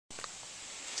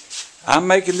I'm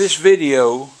making this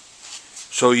video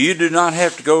so you do not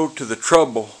have to go to the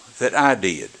trouble that I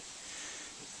did.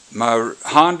 My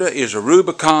Honda is a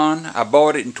Rubicon. I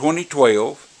bought it in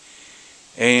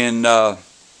 2012, and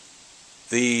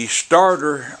the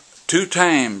starter, 2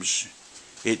 times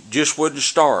it just wouldn't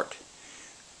start.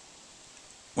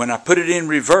 When I put it in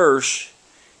reverse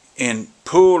and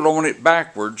pulled on it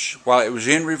backwards while it was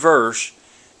in reverse,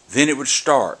 then it would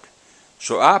start.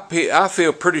 So I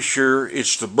feel pretty sure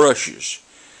it's the brushes.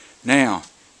 Now,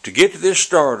 to get to this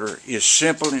starter is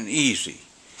simple and easy.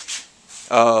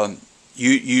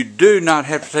 You do not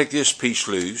have to take this piece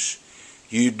loose.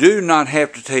 You do not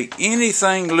have to take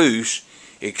anything loose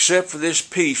except for this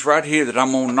piece right here that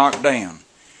I'm going to knock down.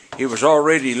 It was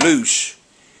already loose,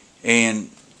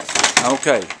 and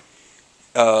okay,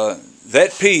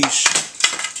 that piece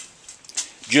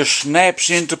just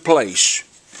snaps into place.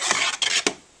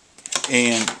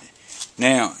 And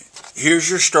now, here's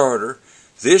your starter.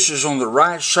 This is on the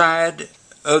right side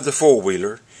of the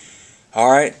four-wheeler.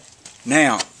 Alright,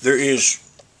 now, there is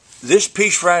this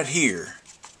piece right here.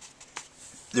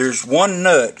 There's one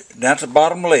nut down at the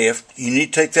bottom left. You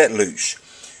need to take that loose.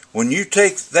 When you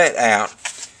take that out,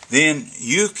 then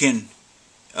you can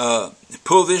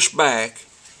pull this back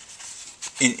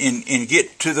and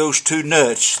get to those 2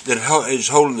 nuts that is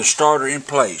holding the starter in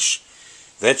place.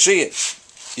 That's it.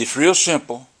 It's real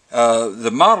simple. The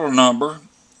model number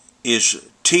is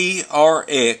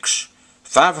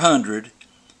TRX500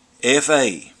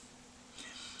 FA.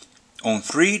 On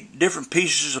 3 different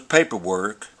pieces of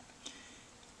paperwork,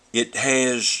 it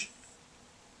has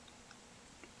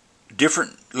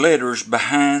different letters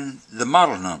behind the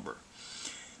model number.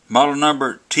 Model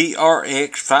number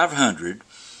TRX500.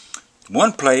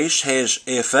 One place has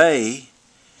FA,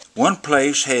 one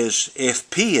place has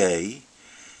FPA,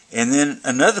 and then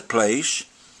another place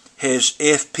has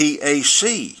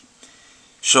FPAC.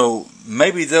 So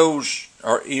maybe those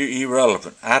are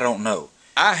irrelevant. I don't know.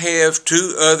 I have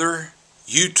 2 other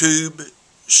YouTube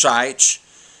sites.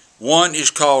 One is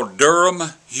called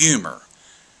Durham Humor,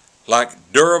 like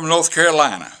Durham, North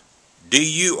Carolina.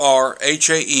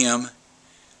 DURHAM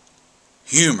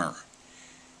Humor.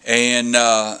 And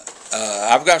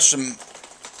I've got some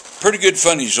pretty good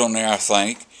funnies on there, I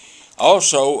think.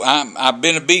 Also, I've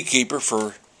been a beekeeper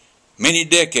for many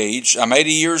decades. I'm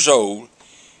 80 years old,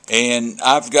 and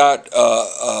I've got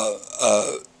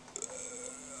a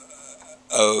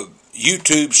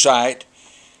YouTube site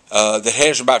that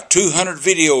has about 200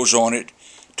 videos on it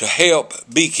to help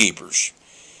beekeepers.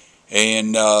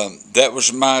 And that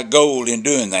was my goal in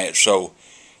doing that. So,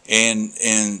 and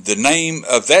the name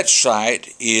of that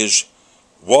site is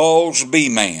Walls Bee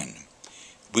Man.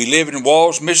 We live in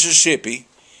Walls, Mississippi.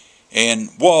 And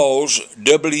Walls,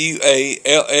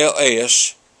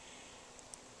 W-A-L-L-S,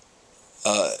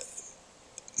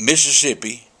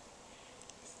 Mississippi,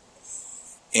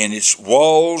 and it's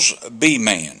Walls Bee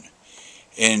Man.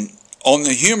 And on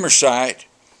the humor site,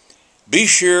 be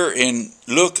sure and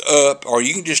look up, or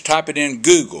you can just type it in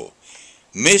Google,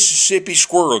 Mississippi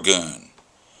Squirrel Gun.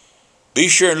 Be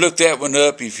sure and look that one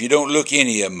up if you don't look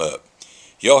any of them up.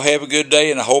 Y'all have a good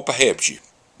day, and I hope I helped you.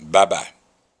 Bye-bye.